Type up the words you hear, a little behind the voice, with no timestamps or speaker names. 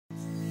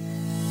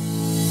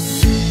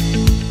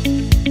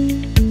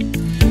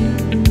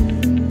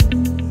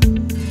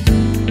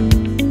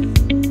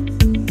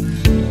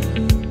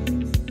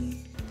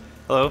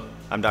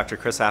I'm Dr.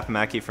 Chris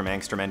Apamaki from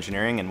Angstrom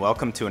Engineering, and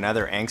welcome to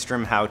another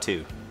Angstrom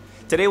How-To.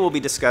 Today we'll be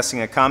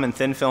discussing a common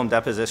thin film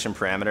deposition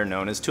parameter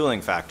known as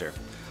tooling factor.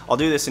 I'll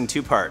do this in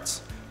two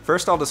parts.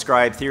 First, I'll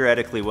describe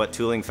theoretically what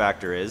tooling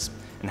factor is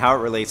and how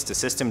it relates to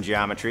system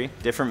geometry,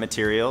 different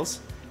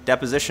materials,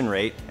 deposition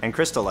rate, and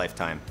crystal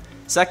lifetime.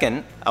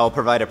 Second, I will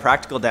provide a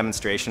practical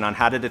demonstration on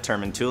how to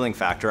determine tooling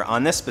factor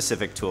on this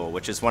specific tool,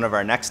 which is one of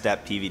our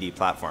Nexdep PVD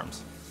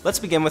platforms. Let's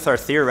begin with our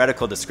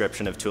theoretical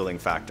description of tooling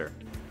factor.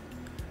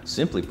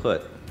 Simply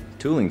put,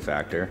 tooling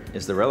factor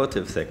is the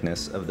relative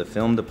thickness of the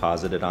film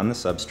deposited on the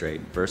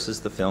substrate versus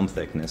the film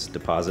thickness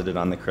deposited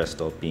on the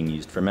crystal being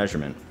used for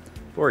measurement.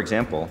 For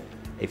example,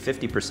 a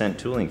 50%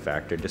 tooling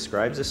factor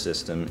describes a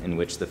system in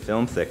which the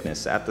film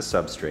thickness at the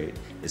substrate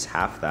is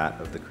half that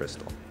of the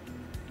crystal.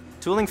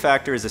 Tooling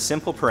factor is a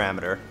simple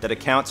parameter that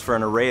accounts for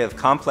an array of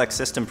complex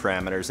system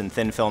parameters in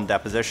thin film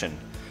deposition.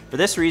 For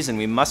this reason,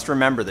 we must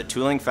remember that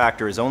tooling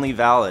factor is only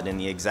valid in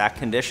the exact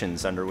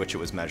conditions under which it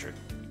was measured.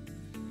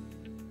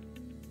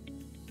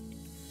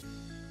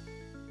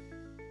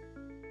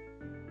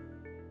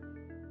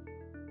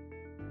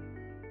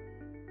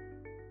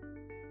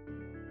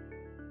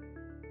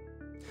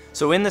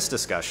 So in this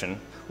discussion,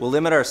 we'll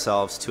limit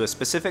ourselves to a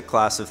specific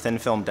class of thin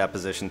film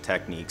deposition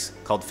techniques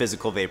called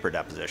physical vapor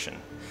deposition.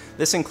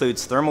 This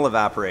includes thermal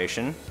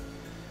evaporation,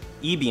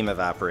 E-beam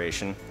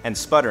evaporation, and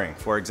sputtering,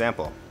 for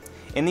example.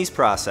 In these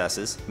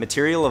processes,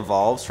 material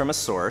evolves from a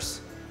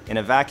source in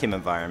a vacuum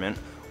environment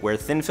where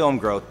thin film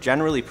growth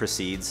generally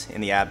proceeds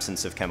in the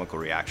absence of chemical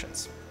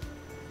reactions.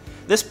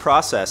 This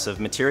process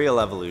of material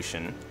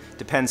evolution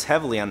depends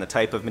heavily on the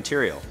type of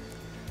material.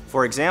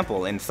 For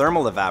example, in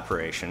thermal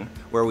evaporation,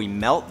 where we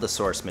melt the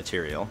source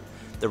material,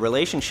 the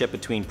relationship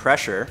between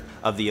pressure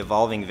of the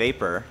evolving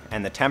vapor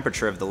and the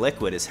temperature of the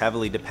liquid is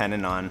heavily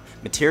dependent on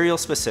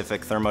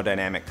material-specific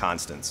thermodynamic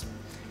constants.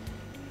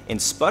 In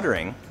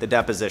sputtering, the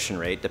deposition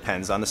rate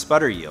depends on the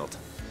sputter yield.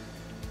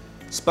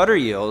 Sputter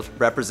yield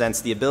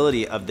represents the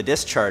ability of the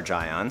discharge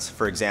ions,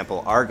 for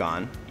example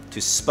argon, to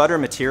sputter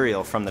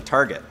material from the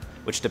target,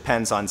 which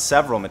depends on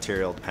several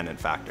material-dependent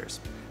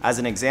factors. As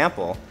an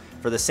example,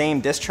 for the same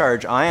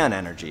discharge ion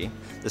energy,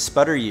 the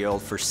sputter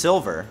yield for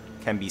silver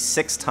can be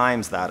 6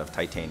 times that of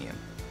titanium.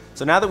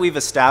 So now that we've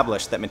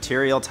established that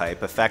material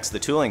type affects the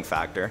tooling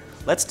factor,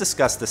 let's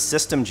discuss the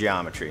system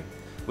geometry,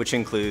 which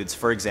includes,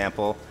 for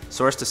example,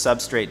 source to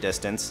substrate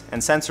distance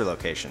and sensor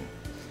location.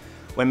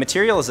 When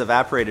material is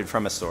evaporated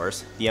from a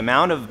source, the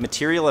amount of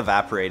material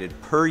evaporated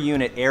per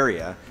unit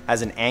area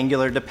has an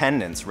angular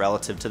dependence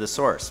relative to the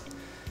source.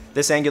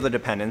 This angular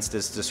dependence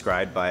is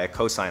described by a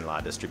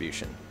cosine-law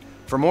distribution.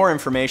 For more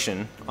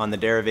information on the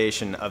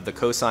derivation of the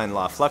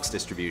cosine-law flux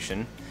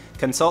distribution,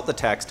 consult the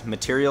text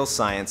Materials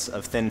Science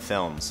of Thin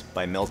Films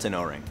by Milton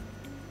O-Ring.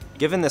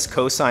 Given this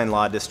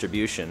cosine-law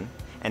distribution,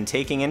 and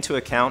taking into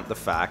account the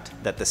fact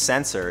that the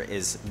sensor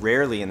is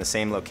rarely in the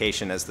same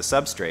location as the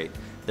substrate,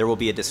 there will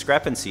be a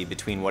discrepancy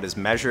between what is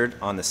measured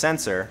on the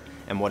sensor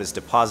and what is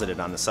deposited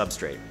on the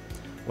substrate.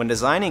 When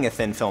designing a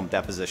thin film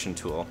deposition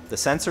tool, the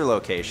sensor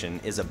location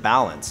is a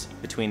balance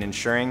between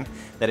ensuring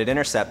that it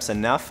intercepts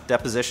enough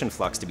deposition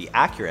flux to be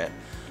accurate,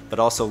 but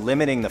also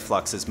limiting the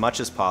flux as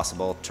much as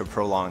possible to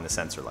prolong the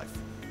sensor life.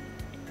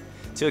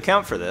 To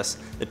account for this,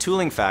 the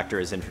tooling factor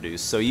is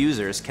introduced so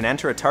users can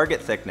enter a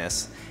target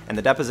thickness and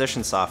the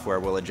deposition software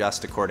will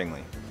adjust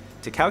accordingly.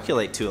 To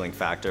calculate tooling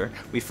factor,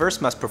 we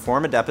first must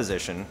perform a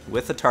deposition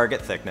with the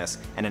target thickness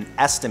and an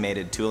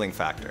estimated tooling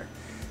factor.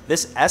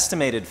 This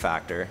estimated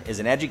factor is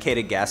an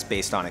educated guess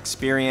based on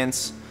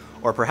experience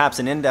or perhaps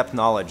an in-depth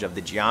knowledge of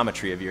the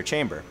geometry of your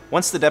chamber.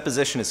 Once the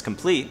deposition is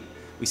complete,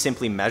 we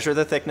simply measure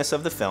the thickness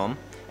of the film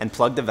and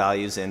plug the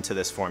values into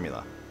this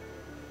formula.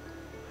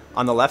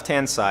 On the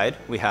left-hand side,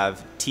 we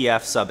have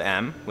TF sub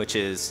m, which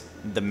is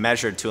the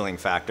measured tooling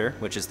factor,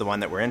 which is the one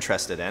that we're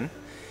interested in.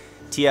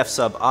 TF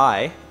sub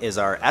I is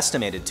our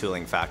estimated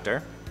tooling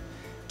factor.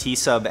 T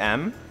sub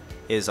m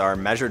is our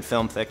measured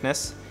film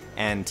thickness,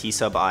 and T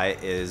sub I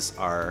is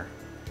our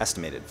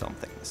estimated film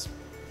thickness.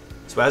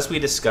 So as we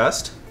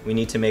discussed, we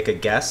need to make a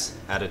guess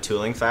at a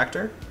tooling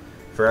factor.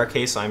 For our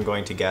case, I'm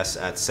going to guess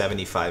at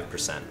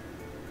 75%.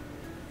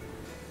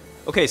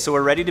 Okay, so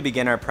we're ready to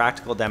begin our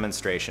practical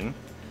demonstration.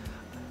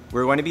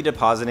 We're going to be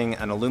depositing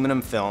an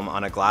aluminum film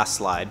on a glass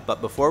slide,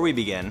 but before we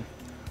begin,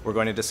 we're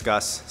going to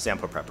discuss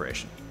sample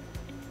preparation.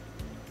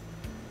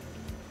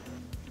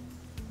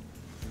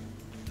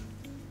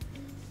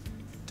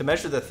 To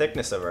measure the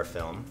thickness of our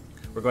film,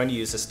 we're going to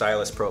use a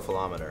stylus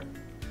profilometer.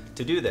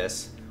 To do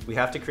this, we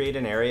have to create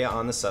an area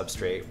on the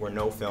substrate where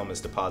no film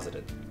is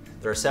deposited.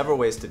 There are several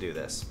ways to do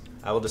this.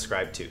 I will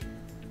describe two.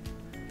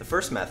 The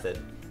first method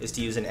is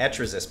to use an etch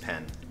resist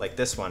pen, like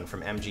this one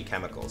from MG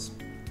Chemicals.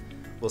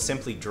 We'll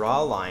simply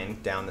draw a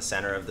line down the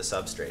center of the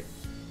substrate.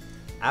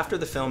 After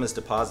the film is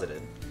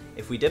deposited,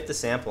 if we dip the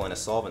sample in a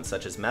solvent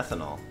such as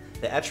methanol,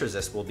 the etch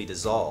resist will be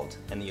dissolved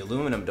and the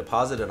aluminum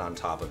deposited on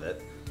top of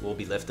it will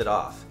be lifted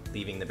off,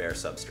 leaving the bare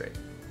substrate.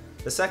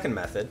 The second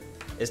method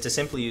is to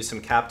simply use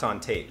some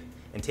Kapton tape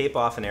and tape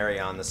off an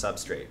area on the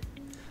substrate.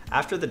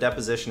 After the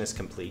deposition is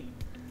complete,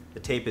 The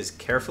tape is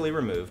carefully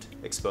removed,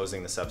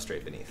 exposing the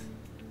substrate beneath.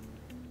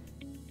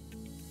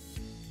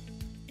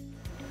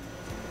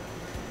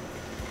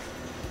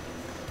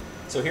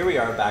 So here we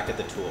are back at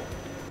the tool.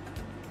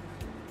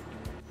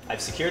 I've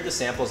secured the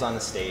samples on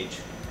the stage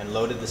and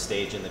loaded the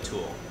stage in the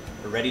tool.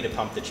 We're ready to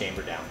pump the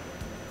chamber down.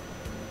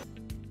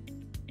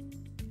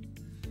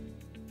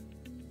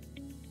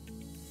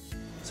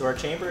 So our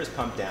chamber is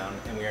pumped down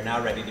and we are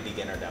now ready to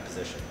begin our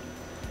deposition.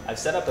 I've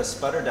set up a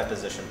sputter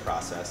deposition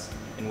process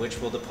in which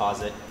we'll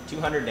deposit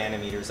 200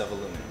 nanometers of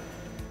aluminum.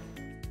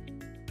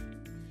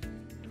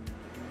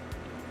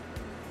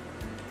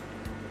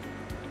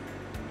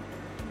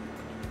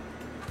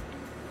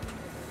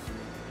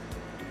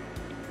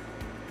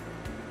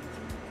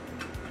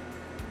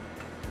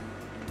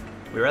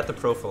 We're at the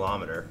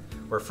profilometer,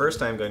 where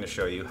first I'm going to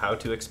show you how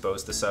to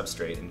expose the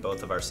substrate in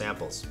both of our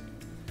samples.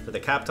 For the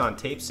Kapton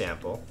tape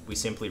sample, we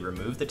simply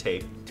remove the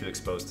tape to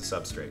expose the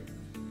substrate.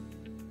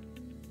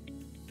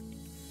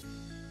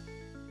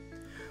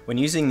 When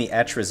using the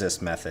etch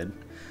resist method,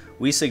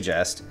 we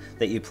suggest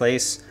that you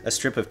place a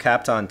strip of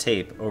Kapton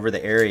tape over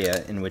the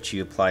area in which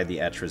you applied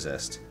the etch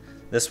resist.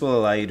 This will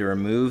allow you to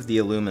remove the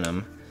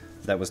aluminum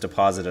that was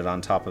deposited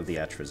on top of the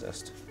etch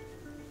resist.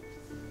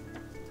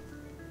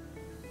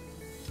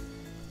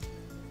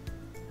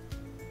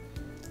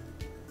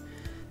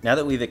 Now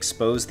that we've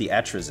exposed the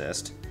etch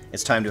resist,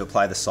 it's time to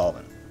apply the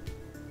solvent.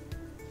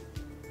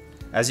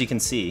 As you can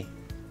see,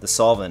 the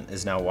solvent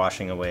is now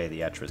washing away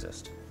the etch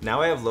resist.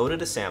 Now I have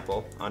loaded a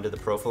sample onto the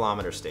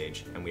profilometer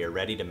stage and we are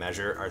ready to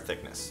measure our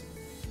thickness.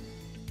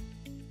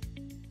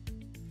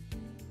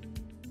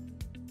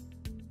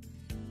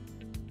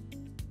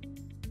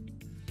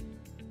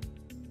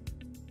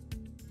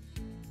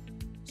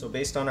 So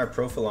based on our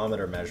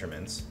profilometer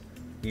measurements,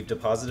 we've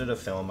deposited a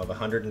film of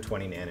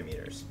 120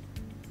 nanometers.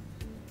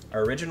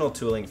 Our original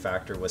tooling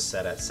factor was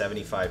set at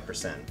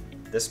 75%.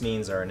 This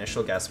means our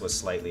initial guess was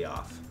slightly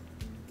off.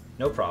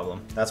 No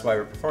problem, that's why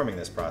we're performing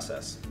this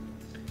process.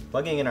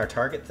 Plugging in our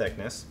target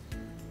thickness,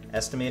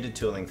 estimated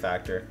tooling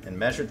factor, and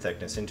measured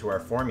thickness into our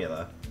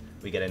formula,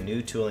 we get a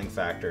new tooling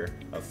factor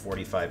of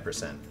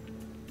 45%.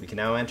 We can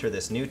now enter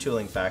this new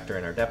tooling factor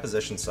in our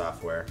deposition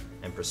software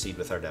and proceed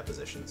with our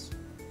depositions.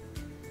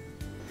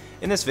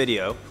 In this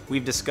video,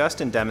 we've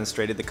discussed and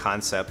demonstrated the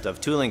concept of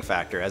tooling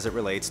factor as it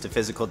relates to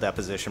physical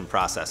deposition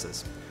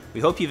processes. We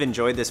hope you've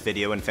enjoyed this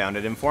video and found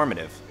it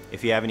informative.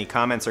 If you have any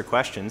comments or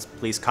questions,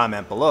 please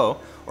comment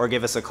below or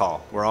give us a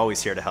call. We're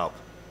always here to help.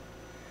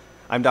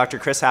 I'm Dr.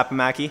 Chris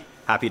Hapamaki,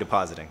 happy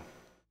depositing.